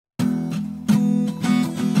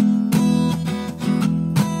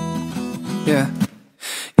Yeah.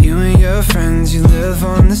 You and your friends, you live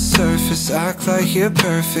on the surface, act like you're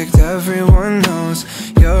perfect. Everyone knows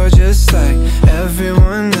you're just like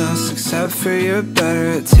everyone else, except for you're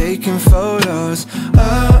better at taking photos.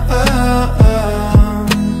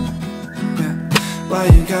 Yeah. Why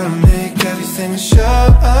you gotta make everything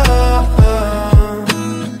show?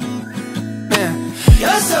 Man,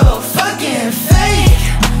 you're so fucking fake.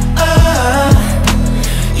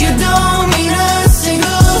 You don't mean a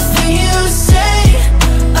single thing you say.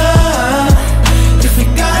 If we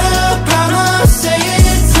got a problem, say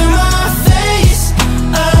it to my face.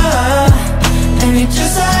 And you're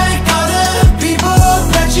just like all the people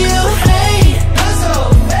that you hate. You're so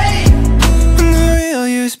fake. When the real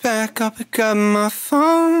you's back, I'll pick up my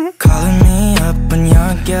phone. Calling me up when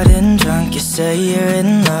you're getting drunk. You say you're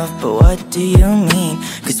in love, but what do you mean?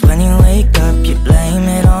 Cause when you wake up, you blame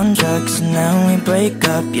it on drugs. And then we break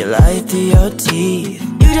up, you lie through your teeth.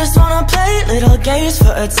 You just wanna play little games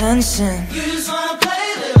for attention. You just wanna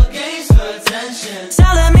play little games for attention.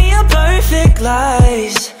 Telling me your perfect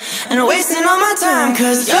lies and wasting all my time,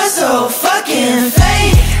 cause you're so fucking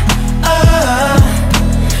fake.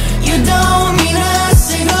 You don't mean a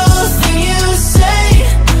single thing you say.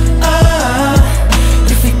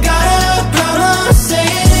 If we got a problem, say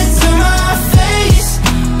it to my face.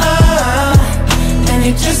 And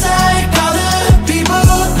you're just like all the people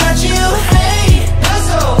that you hate. You're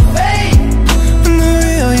so fake. When the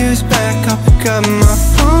real you's back, I'll pick up my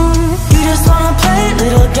phone. You just wanna play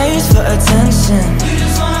little games for attention. You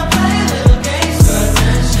just wanna play little games for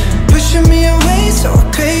attention. Pushing me away so I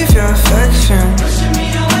crave your affection. Pushing me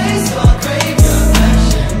away so I crave your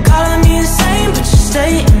affection. Calling me insane, but you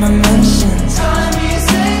stay in my mentions. Calling me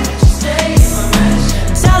insane, but you stay in my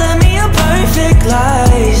mentions. Telling me your perfect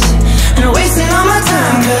lies and wasting all my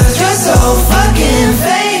time, cause you're so fucking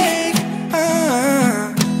fake.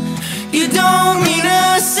 You don't mean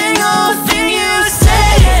a single thing you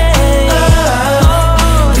say.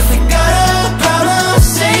 If we got a problem,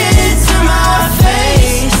 say it to my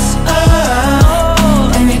face.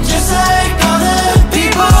 And you're just like all the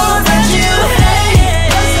people that you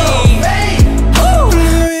hate. You're so fake. When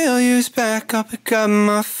the real you's back, I'll pick up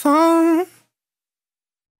my phone.